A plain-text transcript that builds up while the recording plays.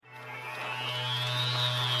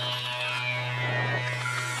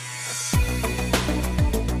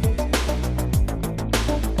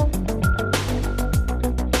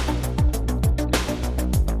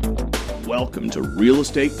to Real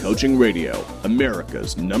Estate Coaching Radio,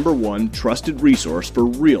 America's #1 trusted resource for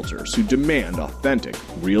realtors who demand authentic,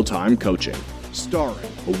 real-time coaching. Starring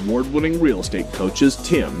award-winning real estate coaches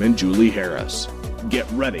Tim and Julie Harris. Get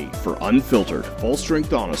ready for unfiltered,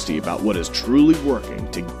 full-strength honesty about what is truly working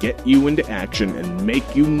to get you into action and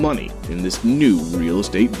make you money in this new real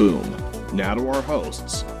estate boom. Now to our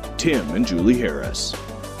hosts, Tim and Julie Harris.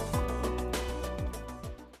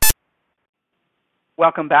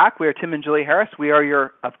 Welcome back. We are Tim and Julie Harris. We are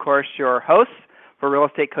your hosts for Real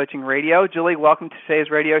Estate Coaching Radio. Julie, welcome to today's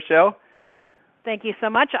radio show. Thank you so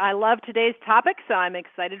much. I love today's topic, so I'm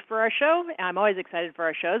excited for our show. I'm always excited for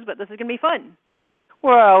our shows, but this is going to be fun.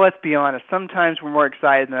 Well, let's be honest. Sometimes we're more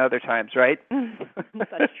excited than other times, right?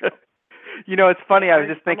 That's true. You know, it's funny. I was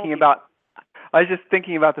just thinking about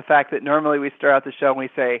the fact that normally we start out the show and we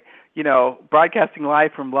say, you know, broadcasting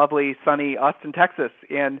live from lovely, sunny Austin, Texas.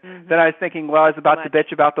 And then I was thinking, well, I was about to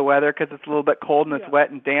bitch about the weather because it's a little bit cold and it's wet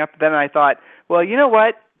and damp. Then I thought, well, you know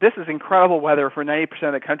what? This is incredible weather for 90%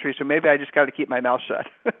 of the country, so maybe I just got to keep my mouth shut.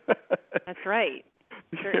 That's right.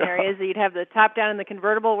 Certain areas that you'd have the top down in the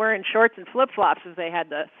convertible wearing shorts and flip-flops as they had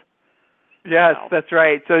this. Yes, that's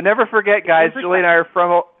right. So never forget, guys, Julie and I are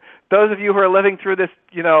from, those of you who are living through this,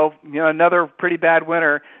 you know, another pretty bad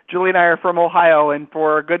winter, Julie and I are from Ohio, and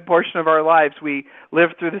for a good portion of our lives, we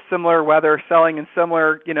lived through the similar weather, selling in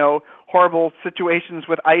similar, you know, horrible situations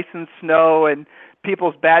with ice and snow and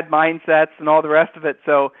people's bad mindsets and all the rest of it.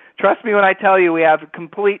 So trust me when I tell you we have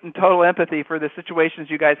complete and total empathy for the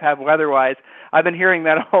situations you guys have weather-wise. I've been hearing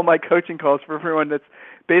that on all my coaching calls for everyone that's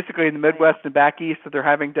basically in the Midwest and back east, that they're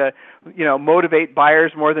having to, you know, motivate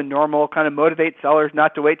buyers more than normal, kind of motivate sellers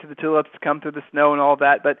not to wait till the tulips come through the snow and all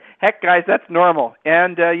that. But heck, guys, that's normal.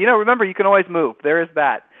 And, you know, remember, you can always move. There is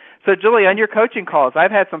that. So, Julie, on your coaching calls,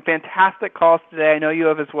 I've had some fantastic calls today. I know you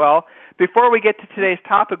have as well. Before we get to today's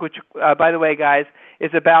topic, which, by the way, guys,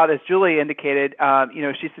 is about, as Julie indicated, you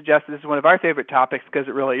know, she suggested this is one of our favorite topics because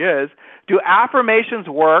it really is. Do affirmations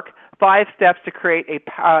work? 5 steps to create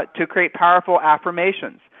powerful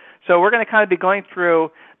affirmations. So we're going to kind of be going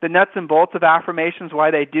through the nuts and bolts of affirmations,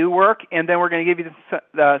 why they do work, and then we're going to give you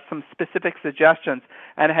some specific suggestions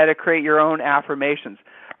on how to create your own affirmations.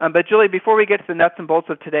 But Julie, before we get to the nuts and bolts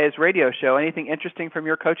of today's radio show, anything interesting from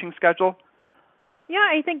your coaching schedule? Yeah,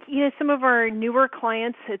 I think, you know, some of our newer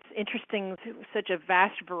clients, it's interesting, such a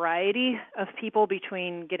vast variety of people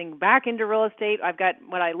between getting back into real estate. I've got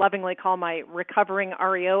what I lovingly call my recovering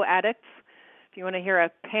REO addicts. If you want to hear a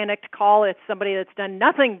panicked call, it's somebody that's done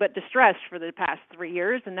nothing but distress for the past 3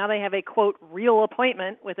 years, and now they have a, quote, real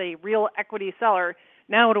appointment with a real equity seller.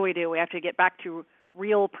 Now what do? We have to get back to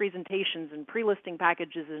real presentations and pre-listing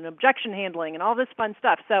packages and objection handling and all this fun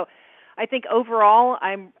stuff. So I think overall,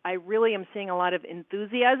 I really am seeing a lot of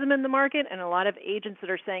enthusiasm in the market and a lot of agents that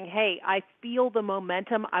are saying, hey, I feel the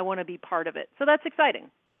momentum. I want to be part of it. So that's exciting.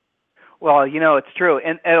 Well, you know, it's true.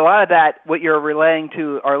 And a lot of that, what you're relaying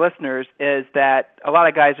to our listeners is that a lot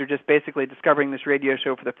of guys are just basically discovering this radio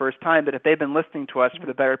show for the first time, but if they've been listening to us for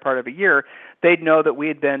the better part of a year, they'd know that we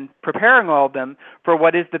had been preparing all of them for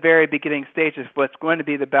what is the very beginning stages of what's going to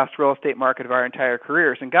be the best real estate market of our entire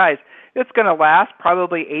careers. And guys, it's going to last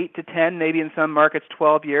probably 8 to 10, maybe in some markets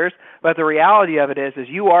 12 years, but the reality of it is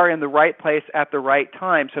you are in the right place at the right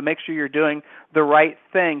time, so make sure you're doing the right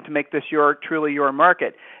thing to make this truly your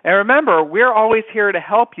market. And remember, we're always here to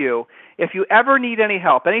help you. If you ever need any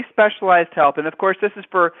help, any specialized help, and of course this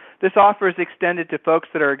offer is extended to folks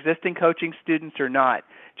that are existing coaching students or not,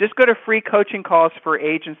 just go to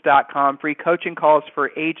freecoachingcallsforagents.com,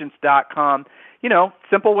 freecoachingcallsforagents.com. You know,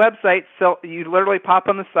 simple website. So you literally pop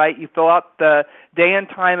on the site, you fill out the day and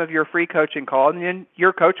time of your free coaching call, and then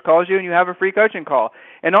your coach calls you and you have a free coaching call.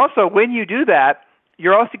 And also, when you do that,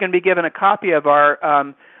 you're also going to be given a copy of our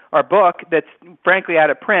book that's frankly out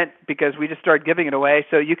of print because we just started giving it away.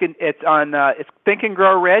 So you can, it's Think and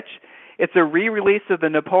Grow Rich. It's a re-release of the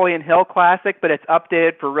Napoleon Hill Classic, but it's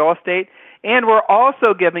updated for real estate. And we're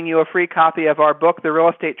also giving you a free copy of our book, The Real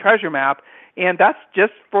Estate Treasure Map. And that's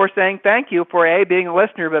just for saying thank you for A, being a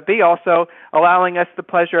listener, but B, also allowing us the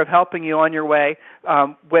pleasure of helping you on your way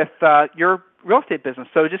with your real estate business.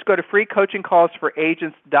 So just go to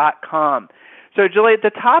freecoachingcallsforagents.com. So, Julie, the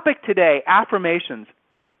topic today, affirmations.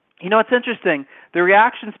 You know, it's interesting, the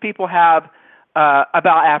reactions people have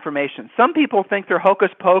about affirmations. Some people think they're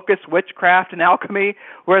hocus pocus, witchcraft, and alchemy,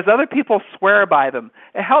 whereas other people swear by them.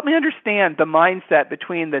 And help me understand the mindset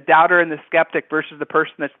between the doubter and the skeptic versus the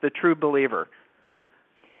person that's the true believer.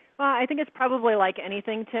 Well, I think it's probably like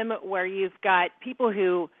anything, Tim, where you've got people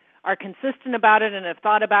who are consistent about it and have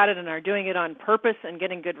thought about it and are doing it on purpose and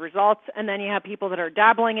getting good results, and then you have people that are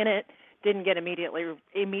dabbling in it, didn't get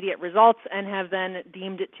immediate results and have then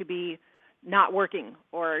deemed it to be not working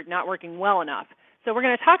or not working well enough. So we're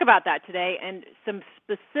going to talk about that today and some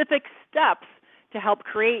specific steps to help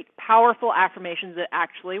create powerful affirmations that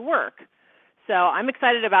actually work. So I'm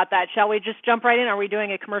excited about that. Shall we just jump right in? Are we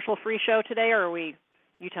doing a commercial-free show today, or are we?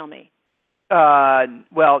 You tell me.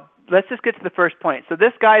 Well, let's just get to the first point. So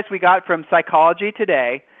this, guys, we got from Psychology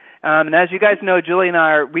Today. And as you guys know, Julie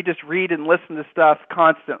and we just read and listen to stuff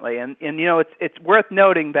constantly. And you know, it's worth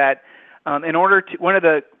noting that in order to, one of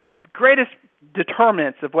the greatest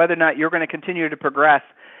determinants of whether or not you're going to continue to progress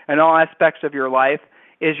in all aspects of your life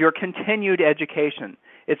is your continued education.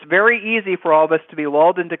 It's very easy for all of us to be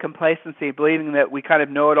lulled into complacency, believing that we kind of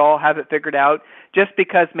know it all, have it figured out, just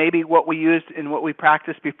because maybe what we used and what we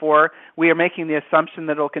practiced before, we are making the assumption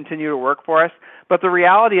that it will continue to work for us. But the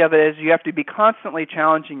reality of it is you have to be constantly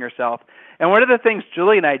challenging yourself. And one of the things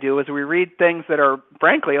Julie and I do is we read things that are,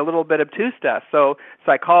 frankly, a little bit obtuse to us. So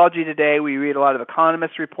Psychology Today, we read a lot of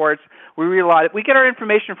economist reports. We get our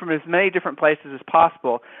information from as many different places as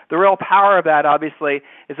possible. The real power of that, obviously,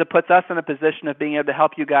 is it puts us in a position of being able to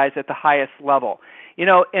help you guys at the highest level. You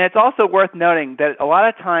know, and it's also worth noting that a lot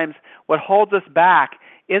of times what holds us back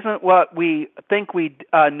isn't what we think we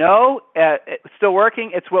know, it's still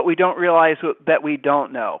working, it's what we don't realize that we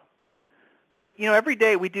don't know. You know, every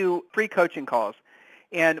day we do free coaching calls,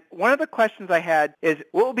 and one of the questions I had is,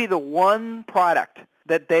 what would be the one product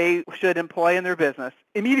that they should employ in their business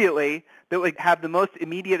immediately that would have the most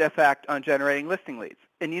immediate effect on generating listing leads?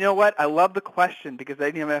 And you know what? I love the question because I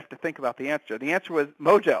didn't even have to think about the answer. The answer was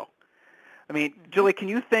Mojo. I mean, Julie, can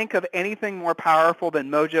you think of anything more powerful than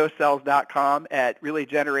mojosells.com at really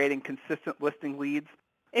generating consistent listing leads?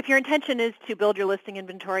 If your intention is to build your listing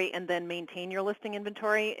inventory and then maintain your listing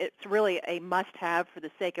inventory, it's really a must-have for the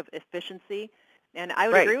sake of efficiency. And I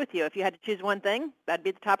would agree with you. If you had to choose one thing, that'd be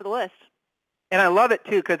at the top of the list. And I love it,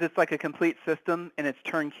 too, because it's like a complete system, and it's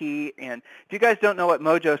turnkey. And if you guys don't know what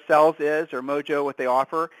Mojo Sells is or Mojo, what they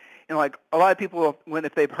offer, and like a lot of people,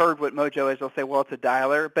 if they've heard what Mojo is, they'll say, well, it's a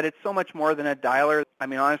dialer. But it's so much more than a dialer. I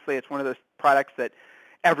mean, honestly, it's one of those products that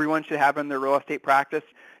everyone should have in their real estate practice.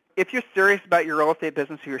 If you're serious about your real estate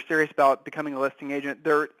business, or you're serious about becoming a listing agent,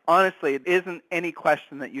 there honestly isn't any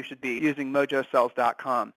question that you should be using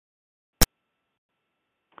mojosells.com.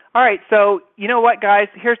 All right, so you know what, guys?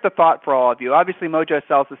 Here's the thought for all of you. Obviously, Mojo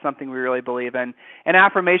Sells is something we really believe in, and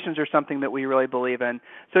affirmations are something that we really believe in.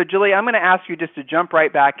 So, Julie, I'm going to ask you just to jump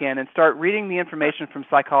right back in and start reading the information from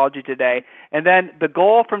Psychology Today. And then the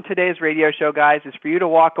goal from today's radio show, guys, is for you to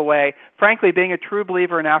walk away, frankly, being a true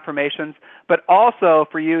believer in affirmations, but also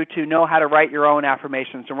for you to know how to write your own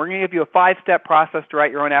affirmations. And we're going to give you a 5-step process to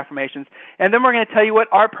write your own affirmations. And then we're going to tell you what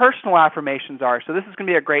our personal affirmations are. So this is going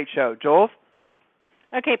to be a great show. Jules?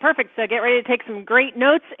 Okay, perfect. So get ready to take some great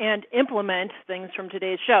notes and implement things from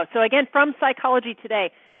today's show. So again, from Psychology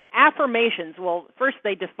Today, affirmations, well, first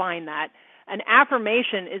they define that. An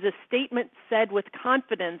affirmation is a statement said with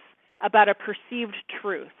confidence about a perceived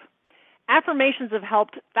truth. Affirmations have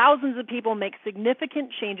helped thousands of people make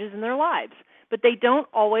significant changes in their lives, but they don't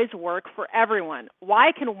always work for everyone.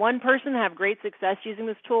 Why can one person have great success using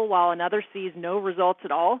this tool while another sees no results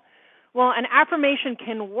at all? Well, an affirmation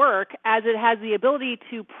can work as it has the ability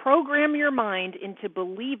to program your mind into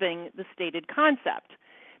believing the stated concept.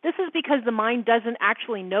 This is because the mind doesn't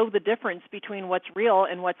actually know the difference between what's real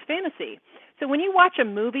and what's fantasy. So when you watch a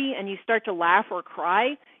movie and you start to laugh or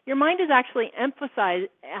cry, your mind is actually empathizing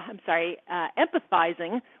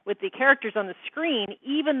with the characters on the screen,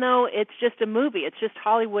 even though it's just a movie. It's just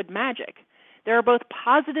Hollywood magic. There are both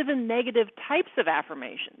positive and negative types of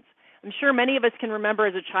affirmations. I'm sure many of us can remember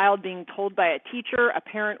as a child being told by a teacher, a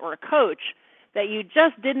parent, or a coach that you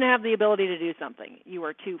just didn't have the ability to do something. You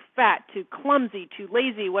were too fat, too clumsy, too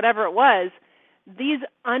lazy, whatever it was. These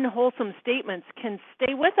unwholesome statements can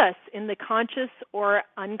stay with us in the conscious or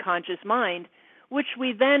unconscious mind, which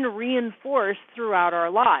we then reinforce throughout our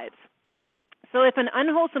lives. So if an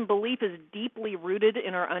unwholesome belief is deeply rooted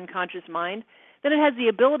in our unconscious mind, then it has the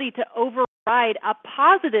ability to override a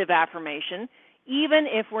positive affirmation even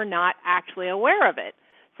if we're not actually aware of it.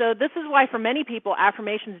 So this is why for many people,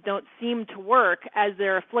 affirmations don't seem to work, as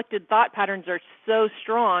their afflicted thought patterns are so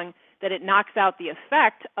strong that it knocks out the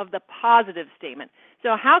effect of the positive statement.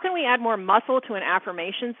 So how can we add more muscle to an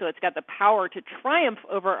affirmation so it's got the power to triumph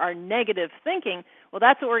over our negative thinking? Well,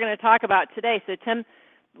 that's what we're going to talk about today. So Tim,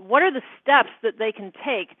 what are the steps that they can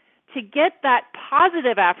take to get that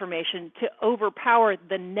positive affirmation to overpower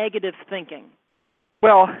the negative thinking?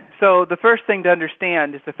 Well, so the first thing to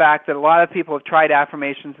understand is the fact that a lot of people have tried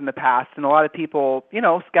affirmations in the past, and a lot of people,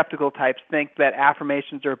 skeptical types, think that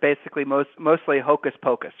affirmations are basically mostly hocus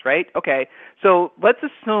pocus, right? Okay, so let's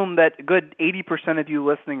assume that a good 80% of you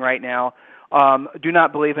listening right now do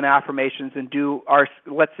not believe in affirmations and are,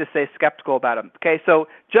 let's just say, skeptical about them. Okay, so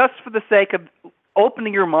just for the sake of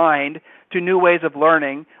opening your mind to new ways of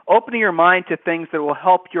learning, opening your mind to things that will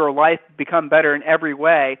help your life become better in every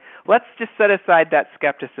way, let's just set aside that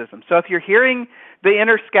skepticism. So if you're hearing the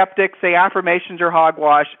inner skeptic say affirmations are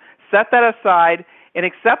hogwash, set that aside and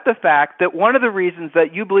accept the fact that one of the reasons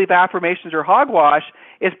that you believe affirmations are hogwash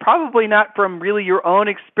is probably not from really your own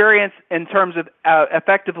experience in terms of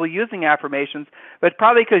effectively using affirmations, but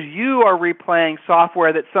probably because you are replaying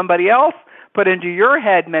software that somebody else put into your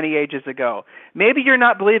head many ages ago. Maybe you're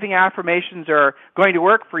not believing affirmations are going to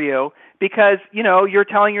work for you because, you're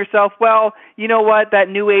telling yourself, well, you know what, that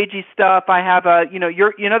new agey stuff, I have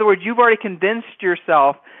in other words, you've already convinced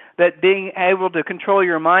yourself that being able to control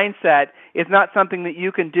your mindset is not something that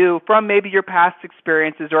you can do from maybe your past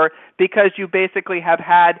experiences or because you basically have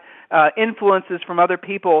had influences from other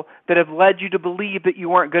people that have led you to believe that you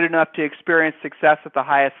weren't good enough to experience success at the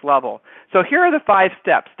highest level. So here are the 5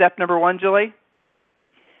 steps. Step number 1, Julie?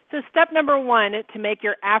 So step number 1 to make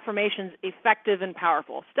your affirmations effective and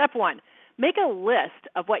powerful. Step 1, make a list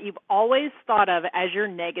of what you've always thought of as your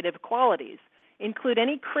negative qualities. Include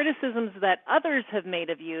any criticisms that others have made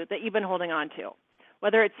of you that you've been holding on to.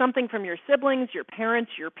 Whether it's something from your siblings, your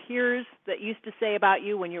parents, your peers that used to say about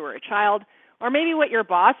you when you were a child, or maybe what your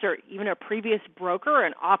boss or even a previous broker or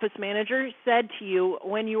an office manager said to you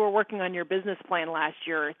when you were working on your business plan last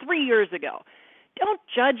year or 3 years ago. Don't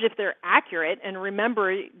judge if they're accurate, and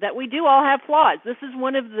remember that we do all have flaws. This is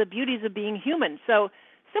one of the beauties of being human. So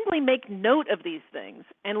simply make note of these things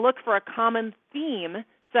and look for a common theme,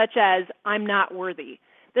 such as, I'm not worthy.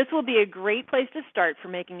 This will be a great place to start for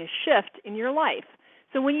making a shift in your life.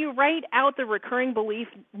 So when you write out the recurring belief,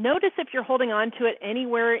 notice if you're holding on to it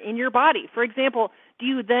anywhere in your body. For example, do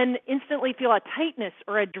you then instantly feel a tightness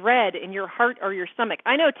or a dread in your heart or your stomach?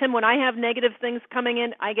 I know, Tim, when I have negative things coming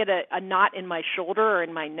in, I get a knot in my shoulder or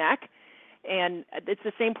in my neck. And it's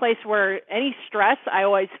the same place where any stress, I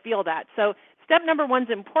always feel that. So step number 1 is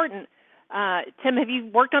important. Tim, have you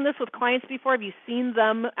worked on this with clients before? Have you seen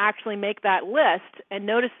them actually make that list and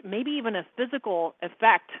notice maybe even a physical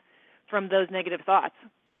effect from those negative thoughts?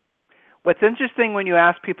 What's interesting when you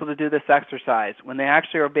ask people to do this exercise, when they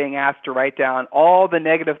actually are being asked to write down all the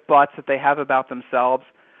negative thoughts that they have about themselves,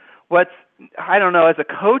 I don't know, as a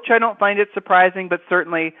coach, I don't find it surprising, but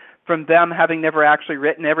certainly from them having never actually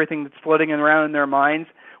written everything that's floating around in their minds,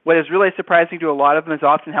 what is really surprising to a lot of them is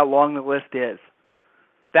often how long the list is.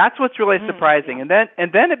 That's what's really surprising. Yeah.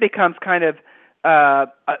 And then it becomes kind of,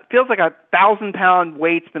 feels like 1,000-pound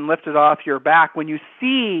weight's been lifted off your back when you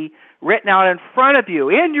see written out in front of you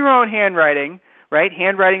in your own handwriting, right?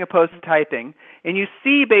 Handwriting opposed to typing. And you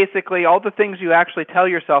see basically all the things you actually tell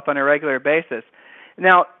yourself on a regular basis.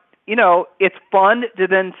 Now, it's fun to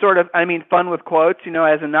then fun with quotes,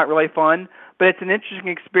 as in not really fun, but it's an interesting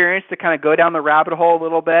experience to kind of go down the rabbit hole a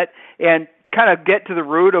little bit and kind of get to the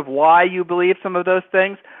root of why you believe some of those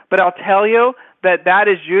things. But I'll tell you that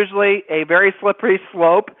is usually a very slippery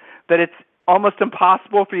slope that it's almost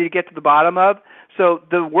impossible for you to get to the bottom of. So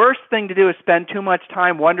the worst thing to do is spend too much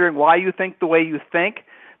time wondering why you think the way you think.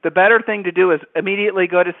 The better thing to do is immediately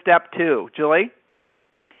go to step 2. Julie?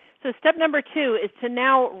 So step number 2 is to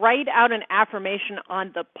now write out an affirmation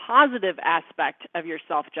on the positive aspect of your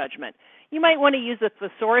self-judgment. You might want to use a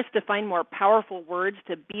thesaurus to find more powerful words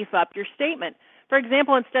to beef up your statement. For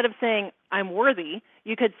example, instead of saying, I'm worthy,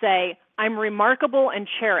 you could say, I'm remarkable and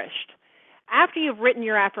cherished. After you've written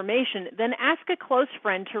your affirmation, then ask a close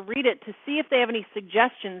friend to read it to see if they have any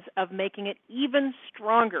suggestions of making it even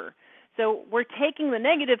stronger. So we're taking the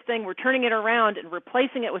negative thing, we're turning it around and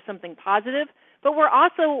replacing it with something positive, but we're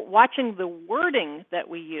also watching the wording that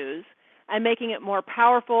we use and making it more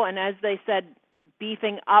powerful and, as they said,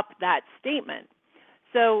 beefing up that statement.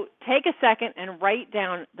 So take a second and write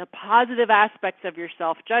down the positive aspects of your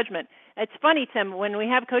self-judgment. It's funny, Tim, when we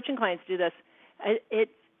have coaching clients do this,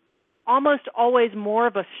 it's almost always more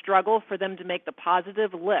of a struggle for them to make the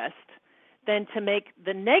positive list than to make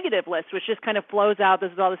the negative list, which just kind of flows out.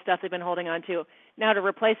 This is all the stuff they've been holding on to. Now to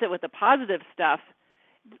replace it with the positive stuff,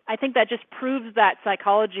 I think that just proves that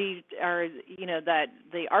psychology, or that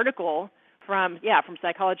the article from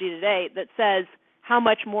Psychology Today that says how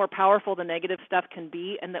much more powerful the negative stuff can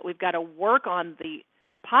be, and that we've got to work on the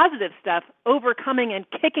positive stuff, overcoming and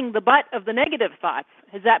kicking the butt of the negative thoughts.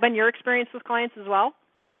 Has that been your experience with clients as well?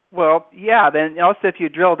 Well, yeah, then also if you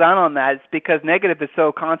drill down on that, it's because negative is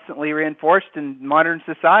so constantly reinforced in modern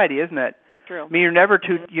society, isn't it? True. I mean, you're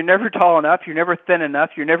never tall enough, you're never thin enough,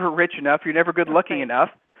 you're never rich enough, you're never good looking enough,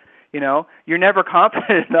 you're never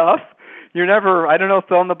confident enough, you're never, I don't know,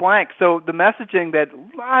 fill in the blank. So the messaging that,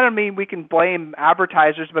 I don't mean we can blame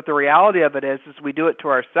advertisers, but the reality of it is we do it to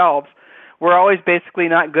ourselves. We're always basically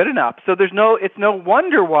not good enough. So it's no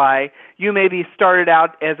wonder why you maybe started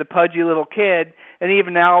out as a pudgy little kid, and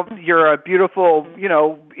even now you're a beautiful,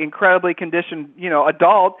 incredibly conditioned,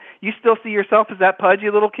 adult. You still see yourself as that pudgy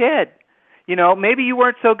little kid. Maybe you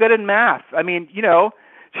weren't so good in math. I mean,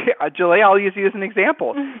 Julie, I'll use you as an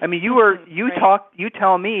example. I mean, you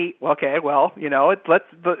tell me, okay, well, you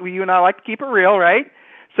and I like to keep it real, right?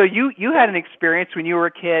 So you had an experience when you were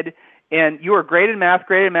a kid, and you were great in math,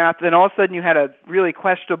 then all of a sudden you had a really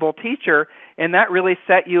questionable teacher, and that really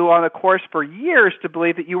set you on a course for years to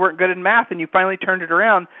believe that you weren't good in math, and you finally turned it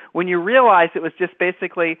around when you realized it was just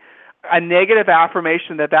basically a negative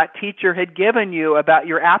affirmation that teacher had given you about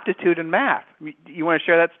your aptitude in math. You want to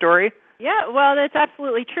share that story? Yeah, well, that's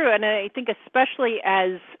absolutely true, and I think especially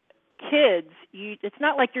as kids, it's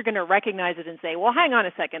not like you're going to recognize it and say, well, hang on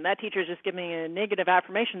a second, that teacher's just giving me a negative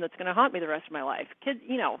affirmation that's going to haunt me the rest of my life. Kids,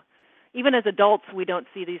 even as adults, we don't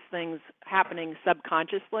see these things happening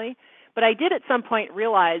subconsciously. But I did at some point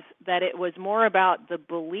realize that it was more about the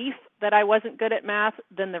belief that I wasn't good at math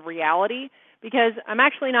than the reality, because I'm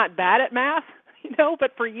actually not bad at math,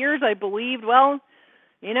 but for years I believed, well,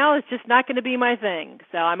 it's just not going to be my thing.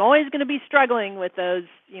 So I'm always going to be struggling with those,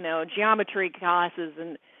 geometry classes.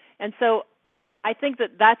 And so I think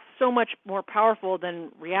that that's so much more powerful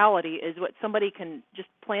than reality, is what somebody can just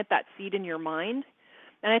plant that seed in your mind.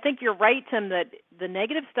 And I think you're right, Tim, that the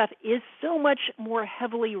negative stuff is so much more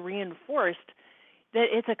heavily reinforced that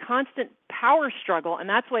it's a constant power struggle, and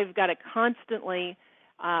that's why we've got to constantly,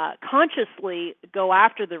 consciously go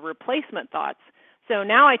after the replacement thoughts. So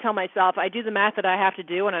now I tell myself I do the math that I have to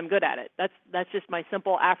do, and I'm good at it. That's just my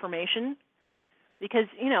simple affirmation. Because,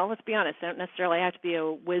 let's be honest, I don't necessarily have to be a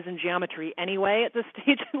whiz in geometry anyway at this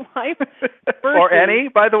stage in life. Or any,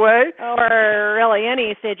 by the way. Or really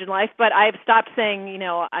any stage in life. But I've stopped saying,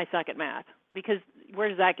 I suck at math. Because where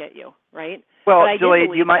does that get you, right? Well, but Julie,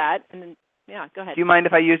 do you mind? Yeah, go ahead. Do you mind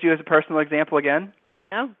if I use you as a personal example again?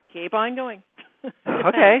 No, keep on going.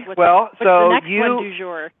 Okay, what's so the next one du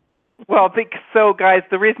jour? Well, so guys,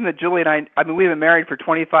 the reason that Julie and I mean, we've been married for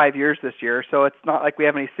 25 years this year, so it's not like we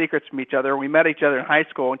have any secrets from each other. We met each other in high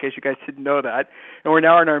school, in case you guys didn't know that, and we're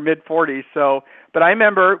now in our mid-40s. So, but I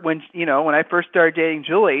remember when I first started dating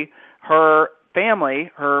Julie, her family,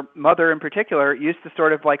 her mother in particular, used to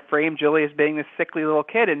sort of like frame Julie as being this sickly little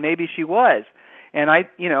kid, and maybe she was. And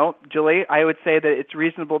Julie, I would say that it's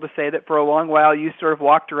reasonable to say that for a long while you sort of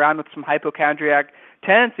walked around with some hypochondriac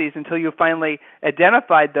tendencies until you finally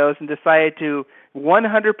identified those and decided to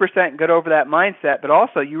 100% get over that mindset. But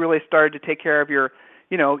also you really started to take care of your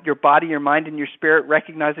body, your mind, and your spirit,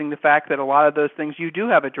 recognizing the fact that a lot of those things you do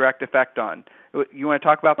have a direct effect on. You want to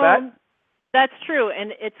talk about that? That's true.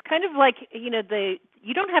 And it's kind of like,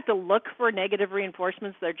 you don't have to look for negative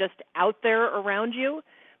reinforcements. They're just out there around you.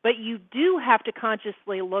 But you do have to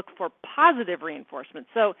consciously look for positive reinforcement.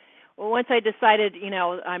 So once I decided,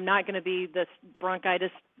 I'm not going to be this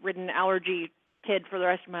bronchitis-ridden allergy kid for the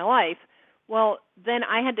rest of my life, well, then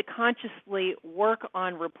I had to consciously work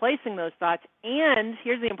on replacing those thoughts. And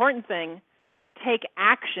here's the important thing, take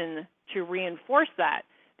action to reinforce that.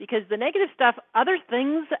 Because the negative stuff, other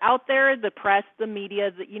things out there, the press, the media,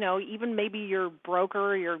 even maybe your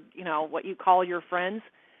broker, your, what you call your friends,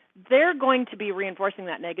 they're going to be reinforcing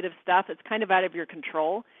that negative stuff. It's kind of out of your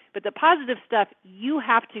control. But the positive stuff, you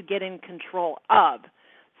have to get in control of.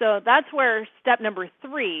 So that's where step number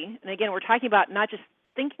 3, and again, we're talking about not just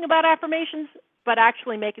thinking about affirmations, but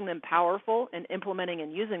actually making them powerful and implementing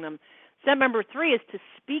and using them. Step number 3 is to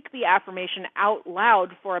speak the affirmation out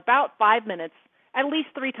loud for about 5 minutes, at least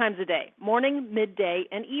 3 times a day, morning, midday,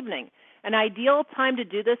 and evening. An ideal time to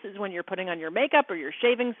do this is when you're putting on your makeup or you're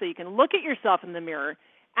shaving, so you can look at yourself in the mirror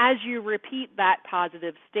as you repeat that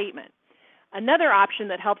positive statement. Another option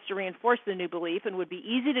that helps to reinforce the new belief and would be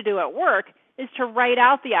easy to do at work is to write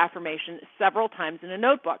out the affirmation several times in a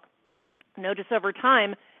notebook. Notice over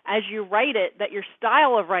time, as you write it, that your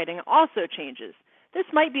style of writing also changes. This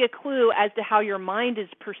might be a clue as to how your mind is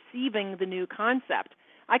perceiving the new concept.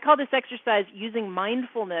 I call this exercise using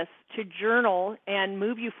mindfulness to journal and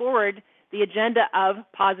move you forward the agenda of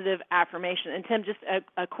positive affirmation. And Tim, just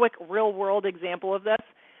a quick real-world example of this.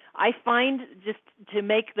 I find, just to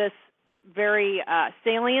make this very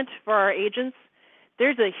salient for our agents,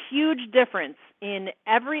 there's a huge difference in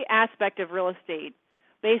every aspect of real estate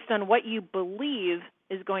based on what you believe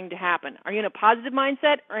is going to happen. Are you in a positive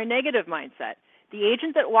mindset or a negative mindset? The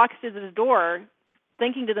agent that walks through the door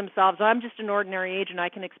thinking to themselves, I'm just an ordinary agent, I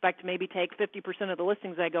can expect to maybe take 50% of the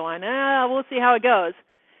listings I go on. We'll see how it goes.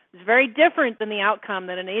 It's very different than the outcome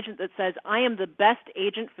than an agent that says, I am the best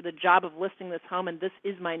agent for the job of listing this home, and this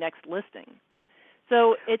is my next listing.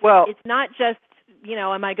 So it's not just,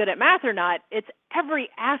 am I good at math or not? It's every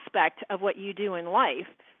aspect of what you do in life.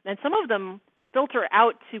 And some of them filter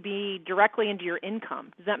out to be directly into your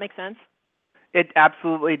income. Does that make sense? It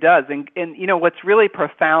absolutely does. And what's really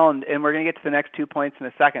profound, and we're going to get to the next 2 points in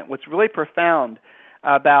a second, what's really profound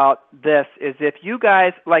about this is if you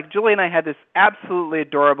guys, like Julie and I had this absolutely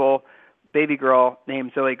adorable baby girl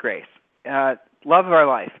named Zoe Grace, love of our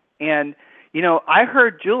life. And, I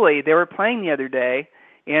heard Julie, they were playing the other day,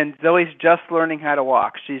 and Zoe's just learning how to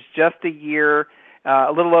walk. She's just a year,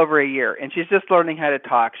 a little over a year, and she's just learning how to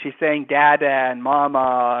talk. She's saying dada and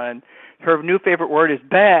mama, and her new favorite word is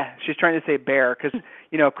bear. She's trying to say bear because,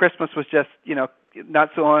 Christmas was just, not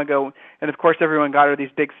so long ago. And, of course, everyone got her these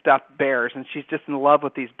big stuffed bears, and she's just in love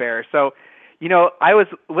with these bears. So, I was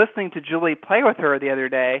listening to Julie play with her the other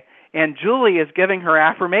day, and Julie is giving her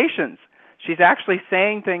affirmations. She's actually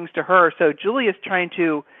saying things to her. So Julie is trying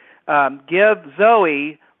to give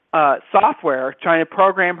Zoe software, trying to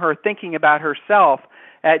program her thinking about herself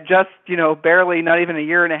at just, barely not even a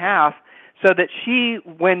year and a half, so that she,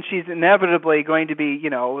 when she's inevitably going to be,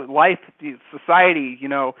 life, society,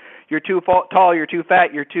 you're too tall, you're too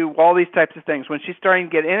fat, you're too, all these types of things, when she's starting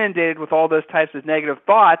to get inundated with all those types of negative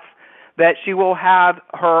thoughts, that she will have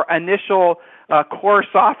her initial core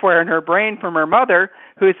software in her brain from her mother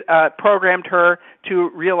who's programmed her to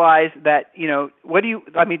realize that,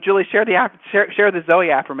 Julie, share the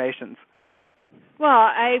Zoe affirmations. Well,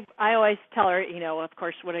 I always tell her, of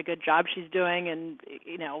course, what a good job she's doing and,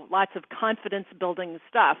 lots of confidence-building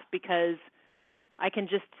stuff because I can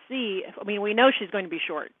just see, we know she's going to be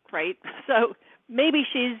short, right? So maybe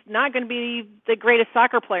she's not going to be the greatest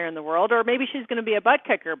soccer player in the world or maybe she's going to be a butt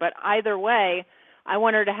kicker, but either way, I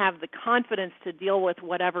want her to have the confidence to deal with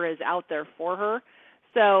whatever is out there for her.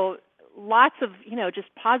 So lots of, just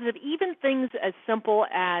positive, even things as simple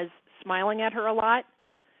as smiling at her a lot,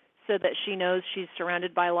 so that she knows she's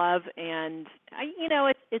surrounded by love. And,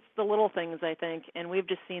 it's the little things, I think. And we've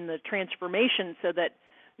just seen the transformation so that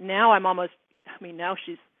now now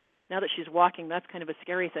that she's walking, that's kind of a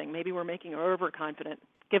scary thing. Maybe we're making her overconfident,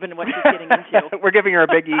 given what she's getting into. We're giving her a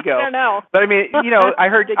big ego. I don't know. But, I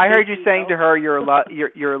heard you saying to her, you're loved,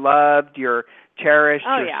 you're cherished,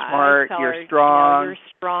 you're smart, you're strong. You're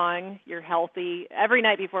strong, you're healthy. Every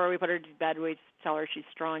night before we put her to bed, we tell her she's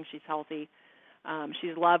strong, she's healthy.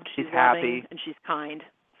 She's loved, she's loving, happy, and she's kind.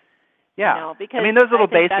 Yeah. Because those little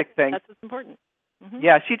basic things. That's what's important. Mm-hmm.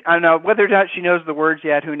 Yeah, I don't know whether or not she knows the words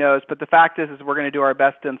yet, who knows, but the fact is we're going to do our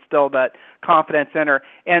best to instill that confidence in her.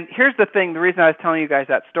 And here's the thing, the reason I was telling you guys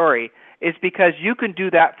that story is because you can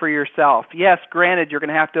do that for yourself. Yes, granted, you're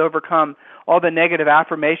going to have to overcome all the negative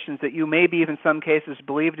affirmations that you maybe even in some cases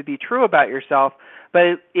believe to be true about yourself,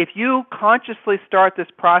 but if you consciously start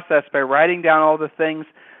this process by writing down all the things,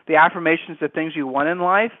 the affirmations of things you want in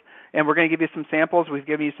life, and we're going to give you some samples. We've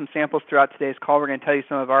given you some samples throughout today's call. We're going to tell you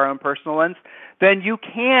some of our own personal ones. Then you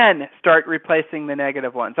can start replacing the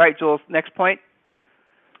negative ones. All right, Jules, next point.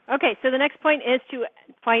 Okay, so the next point is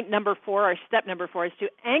point number 4, or step number 4, is to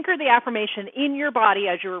anchor the affirmation in your body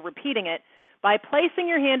as you're repeating it by placing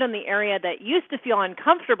your hand on the area that used to feel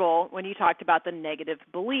uncomfortable when you talked about the negative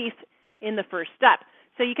belief in the first step.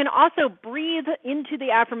 So you can also breathe into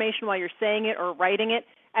the affirmation while you're saying it or writing it.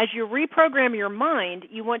 As you reprogram your mind,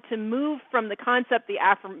 you want to move from the concept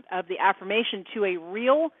of the affirmation to a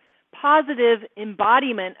real, positive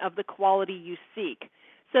embodiment of the quality you seek.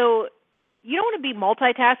 So you don't want to be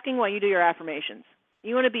multitasking while you do your affirmations.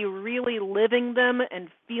 You want to be really living them and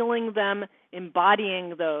feeling them,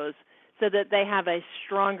 embodying those so that they have a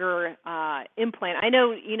stronger implant. I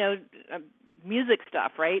know, music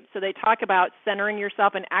stuff, right? So they talk about centering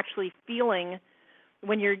yourself and actually feeling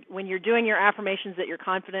when you're doing your affirmations that you're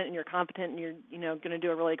confident and you're competent and you're going to do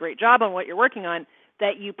a really great job on what you're working on,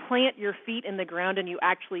 that you plant your feet in the ground and you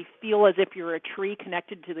actually feel as if you're a tree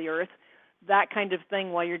connected to the earth, that kind of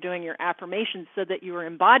thing while you're doing your affirmations so that you are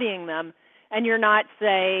embodying them and you're not,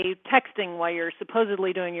 say, texting while you're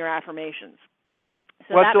supposedly doing your affirmations.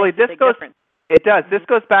 So well, that Julie, makes a big difference. It does. This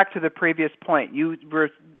goes back to the previous point. You were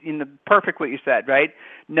in the perfect what you said, right?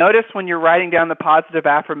 Notice when you're writing down the positive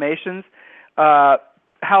affirmations,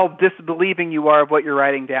 how disbelieving you are of what you're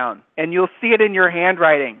writing down. And you'll see it in your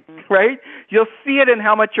handwriting, right? You'll see it in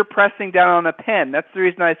how much you're pressing down on the pen. That's the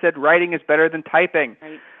reason I said writing is better than typing.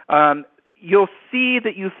 Right. you'll see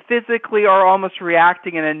that you physically are almost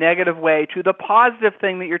reacting in a negative way to the positive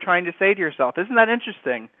thing that you're trying to say to yourself. Isn't that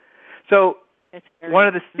interesting? So one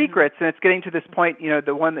of the secrets, and it's getting to this point,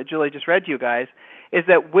 the one that Julie just read to you guys, is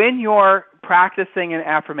that when you're practicing in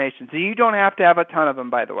affirmations, and you don't have to have a ton of them,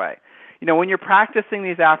 by the way, when you're practicing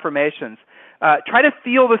these affirmations, try to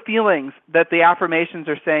feel the feelings that the affirmations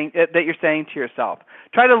are saying, that you're saying to yourself.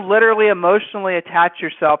 Try to literally emotionally attach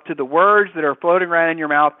yourself to the words that are floating around in your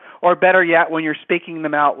mouth, or better yet, when you're speaking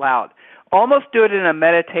them out loud. Almost do it in a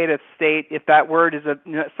meditative state. If that word is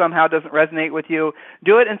somehow doesn't resonate with you,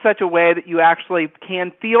 do it in such a way that you actually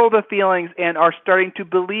can feel the feelings and are starting to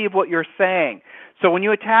believe what you're saying. So when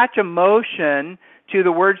you attach emotion to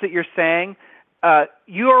the words that you're saying,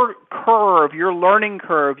 your curve, your learning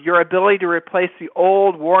curve, your ability to replace the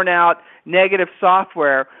old, worn-out, negative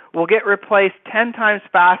software will get replaced 10 times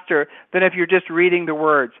faster than if you're just reading the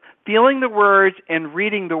words. Feeling the words and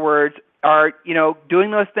reading the words are,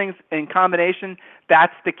 doing those things in combination,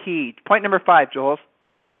 that's the key. Point number 5, Jules.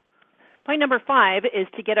 Point number 5 is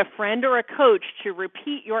to get a friend or a coach to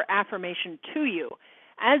repeat your affirmation to you.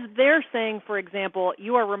 As they're saying, for example,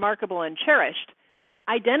 you are remarkable and cherished,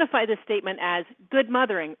 identify this statement as good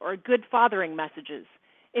mothering or good fathering messages.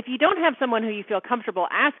 If you don't have someone who you feel comfortable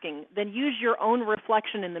asking, then use your own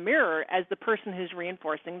reflection in the mirror as the person who's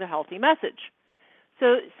reinforcing the healthy message.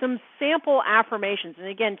 So some sample affirmations, and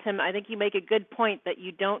again, Tim, I think you make a good point that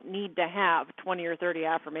you don't need to have 20 or 30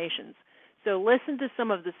 affirmations. So listen to some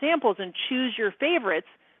of the samples and choose your favorites.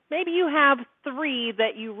 Maybe you have 3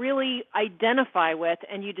 that you really identify with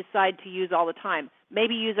and you decide to use all the time.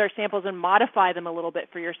 Maybe use our samples and modify them a little bit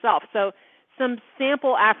for yourself. So some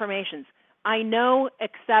sample affirmations. I know,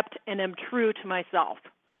 accept, and am true to myself.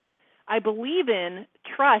 I believe in,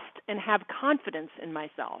 trust, and have confidence in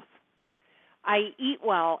myself. I eat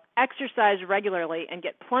well, exercise regularly, and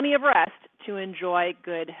get plenty of rest to enjoy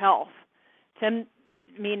good health. Tim,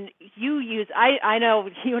 I know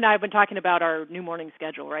you and I have been talking about our new morning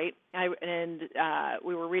schedule, right?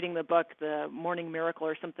 We were reading the book, The Morning Miracle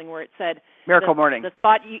or something, where it said Miracle Morning.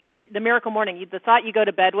 The Miracle Morning. The thought you go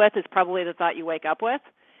to bed with is probably the thought you wake up with.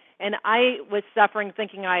 And I was suffering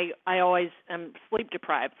thinking I always am sleep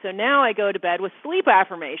deprived. So now I go to bed with sleep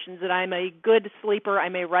affirmations that I'm a good sleeper,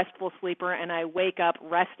 I'm a restful sleeper, and I wake up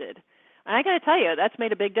rested. And I got to tell you, that's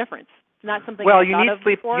made a big difference. It's not something I thought of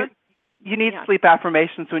before. You need sleep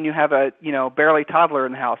affirmations when you have a, barely toddler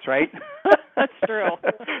in the house, right? That's true.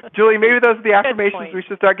 Julie, maybe those are the affirmations we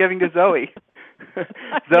should start giving to Zoe.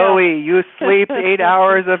 Zoe, you sleep 8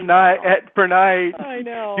 hours per night. I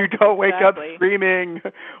know. You don't wake up screaming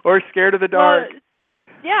or scared of the dark.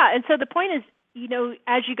 Well, yeah, and so the point is,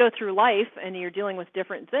 as you go through life and you're dealing with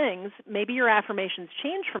different things, maybe your affirmations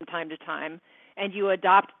change from time to time and you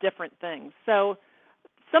adopt different things. So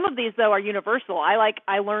some of these, though, are universal.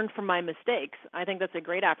 I learned from my mistakes. I think that's a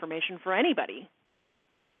great affirmation for anybody.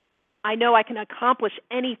 I know I can accomplish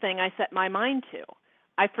anything I set my mind to.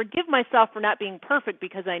 I forgive myself for not being perfect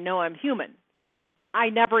because I know I'm human. I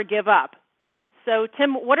never give up. So,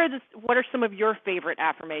 Tim, what are some of your favorite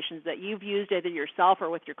affirmations that you've used either yourself or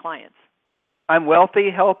with your clients? I'm wealthy,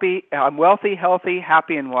 healthy,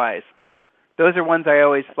 happy, and wise. Those are ones I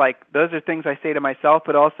always like. Those are things I say to myself,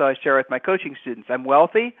 but also I share with my coaching students. I'm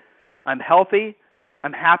wealthy, I'm healthy,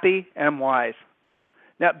 I'm happy, and I'm wise.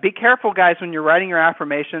 Now, be careful, guys, when you're writing your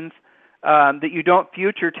affirmations, that you don't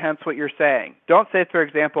future tense what you're saying. Don't say, for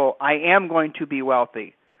example, I am going to be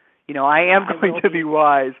wealthy. I am going to be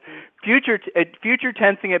wise. Future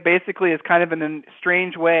tensing it basically is kind of in a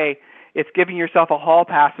strange way. It's giving yourself a hall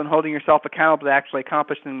pass and holding yourself accountable to actually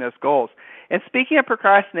accomplishing those goals. And speaking of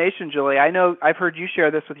procrastination, Julie, I know I've heard you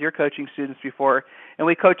share this with your coaching students before, and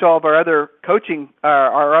we coach all of our other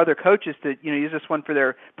coaches to use this one for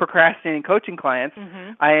their procrastinating coaching clients.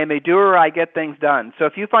 Mm-hmm. I am a doer. I get things done. So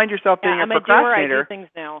if you find yourself being a procrastinator, I'm a doer. I do things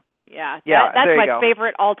now. That's my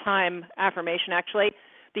favorite all-time affirmation, actually,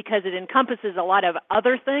 because it encompasses a lot of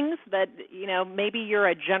other things that, maybe you're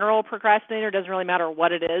a general procrastinator. It doesn't really matter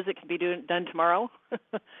what it is. It can be done tomorrow.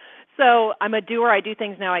 So I'm a doer. I do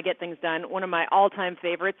things now. I get things done. One of my all-time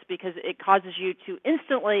favorites because it causes you to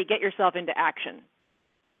instantly get yourself into action.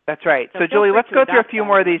 That's right. So Julie, let's go through a few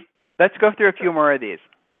more of these.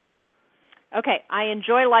 Okay. I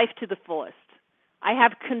enjoy life to the fullest. I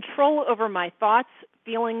have control over my thoughts,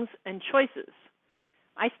 feelings, and choices.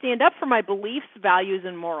 I stand up for my beliefs, values,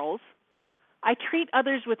 and morals. I treat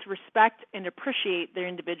others with respect and appreciate their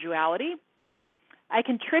individuality. I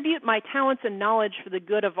contribute my talents and knowledge for the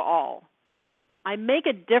good of all. I make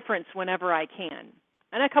a difference whenever I can.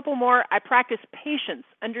 And a couple more. I practice patience,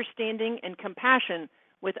 understanding, and compassion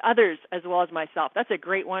with others as well as myself. That's a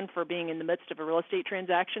great one for being in the midst of a real estate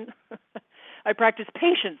transaction. I practice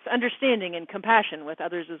patience, understanding, and compassion with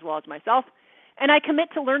others as well as myself. And I commit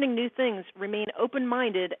to learning new things, remain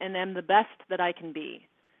open-minded, and am the best that I can be.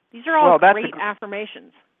 These are all great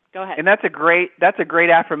affirmations. Go ahead. And that's a great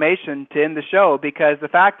affirmation to end the show, because the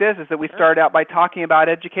fact is that we started out by talking about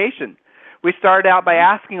education. We started out by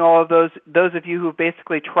asking all of those of you who've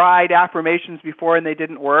basically tried affirmations before and they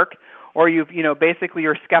didn't work, or basically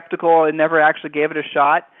you're skeptical and never actually gave it a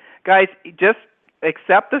shot. Guys, just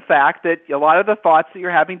accept the fact that a lot of the thoughts that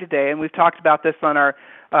you're having today, and we've talked about this on our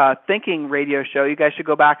Thinking radio show, you guys should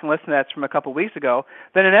go back and listen to that. It's from a couple of weeks ago,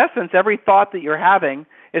 that in essence, every thought that you're having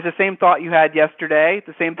is the same thought you had yesterday,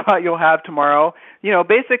 the same thought you'll have tomorrow.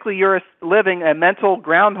 Basically you're living a mental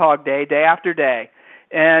Groundhog Day, day after day.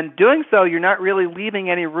 And doing so, you're not really leaving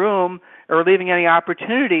any room or leaving any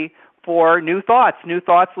opportunity for new thoughts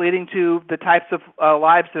leading to the types of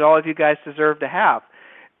lives that all of you guys deserve to have.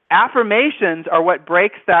 Affirmations are what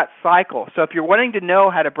breaks that cycle. So if you're wanting to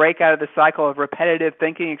know how to break out of the cycle of repetitive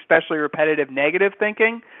thinking, especially repetitive negative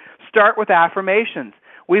thinking, start with affirmations.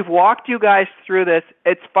 We've walked you guys through this.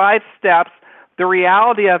 It's 5 steps. The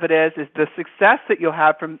reality of it is the success that you'll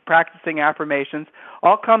have from practicing affirmations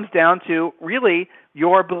all comes down to really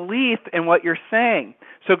your belief in what you're saying.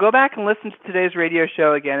 So go back and listen to today's radio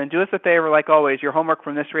show again, and do us a favor, like always, your homework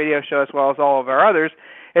from this radio show as well as all of our others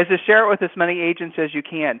is to share it with as many agents as you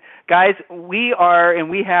can. Guys, we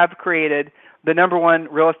have created the #1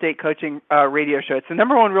 real estate coaching radio show. It's the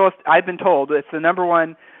 #1 I've been told it's the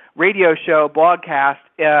 #1 radio show broadcast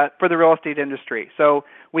for the real estate industry. So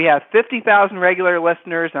we have 50,000 regular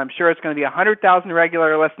listeners. I'm sure it's going to be 100,000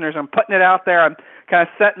 regular listeners. I'm putting it out there. I'm kind of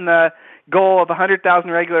setting the goal of 100,000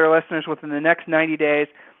 regular listeners within the next 90 days.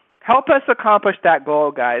 Help us accomplish that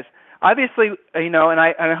goal, guys. Obviously, and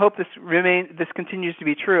I hope this continues to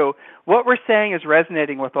be true. What we're saying is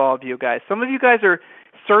resonating with all of you guys. Some of you guys are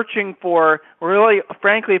searching for, really,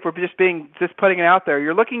 frankly, if we're just putting it out there,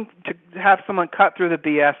 you're looking to have someone cut through the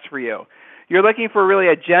BS for you. You're looking for really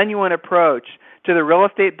a genuine approach to the real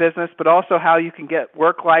estate business, but also how you can get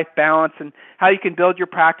work-life balance and how you can build your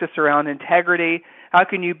practice around integrity. How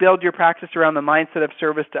can you build your practice around the mindset of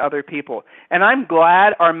service to other people? And I'm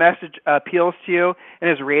glad our message appeals to you and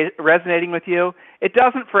is resonating with you. It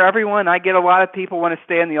doesn't for everyone. I get a lot of people want to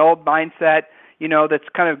stay in the old mindset, that's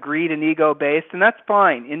kind of greed and ego-based, and that's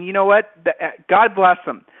fine. And you know what? God bless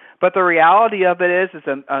them. But the reality of it is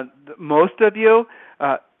most of you,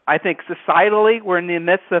 I think societally, we're in the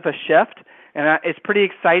midst of a shift, and it's pretty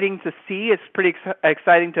exciting to see. It's pretty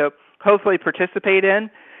exciting to hopefully participate in.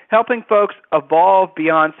 Helping folks evolve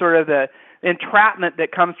beyond sort of the entrapment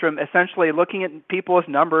that comes from essentially looking at people as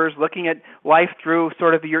numbers, looking at life through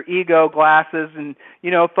sort of your ego glasses and,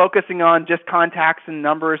 focusing on just contacts and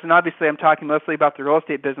numbers. And obviously I'm talking mostly about the real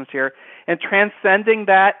estate business here. And transcending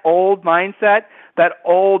that old mindset, that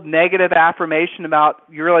old negative affirmation about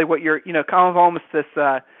really what you're, kind of almost this,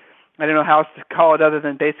 I don't know how else to call it other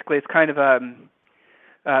than basically it's kind of a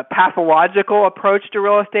pathological approach to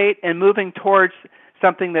real estate, and moving towards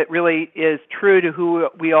something that really is true to who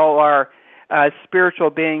we all are as spiritual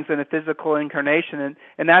beings in a physical incarnation,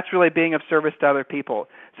 and that's really being of service to other people.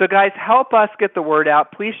 So guys, help us get the word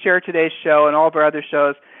out. Please share today's show and all of our other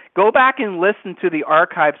shows. Go back and listen to the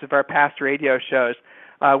archives of our past radio shows.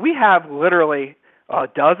 We have literally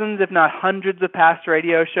dozens, if not hundreds, of past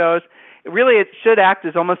radio shows. Really, it should act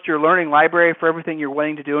as almost your learning library for everything you're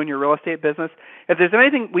wanting to do in your real estate business. If there's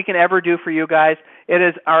anything we can ever do for you guys, it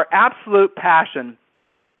is our absolute passion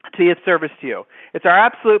to be of service to you. It's our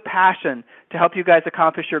absolute passion to help you guys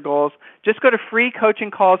accomplish your goals. Just go to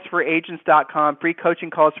freecoachingcallsforagents.com,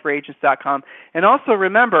 freecoachingcallsforagents.com. And also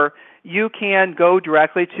remember, you can go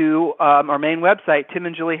directly to our main website,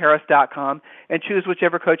 timandjulieharris.com, and choose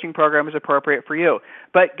whichever coaching program is appropriate for you.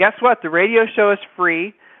 But guess what? The radio show is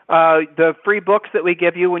free. The free books that we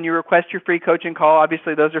give you when you request your free coaching call,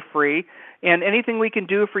 obviously those are free. And anything we can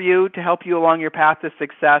do for you to help you along your path to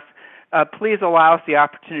success, please allow us the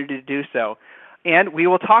opportunity to do so. And we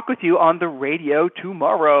will talk with you on the radio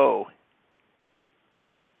tomorrow.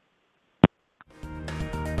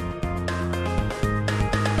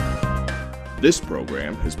 This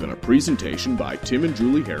program has been a presentation by Tim and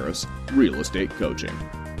Julie Harris, Real Estate Coaching.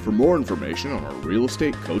 For more information on our real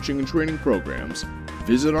estate coaching and training programs,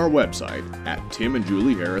 visit our website at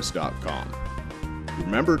timandjulieharris.com.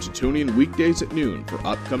 Remember to tune in weekdays at noon for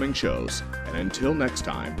upcoming shows. And until next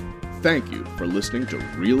time, thank you for listening to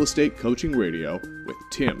Real Estate Coaching Radio with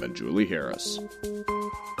Tim and Julie Harris.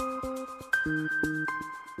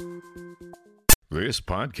 This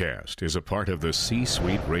podcast is a part of the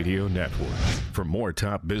C-Suite Radio Network. For more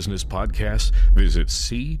top business podcasts, visit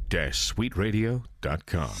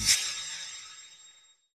c-suiteradio.com.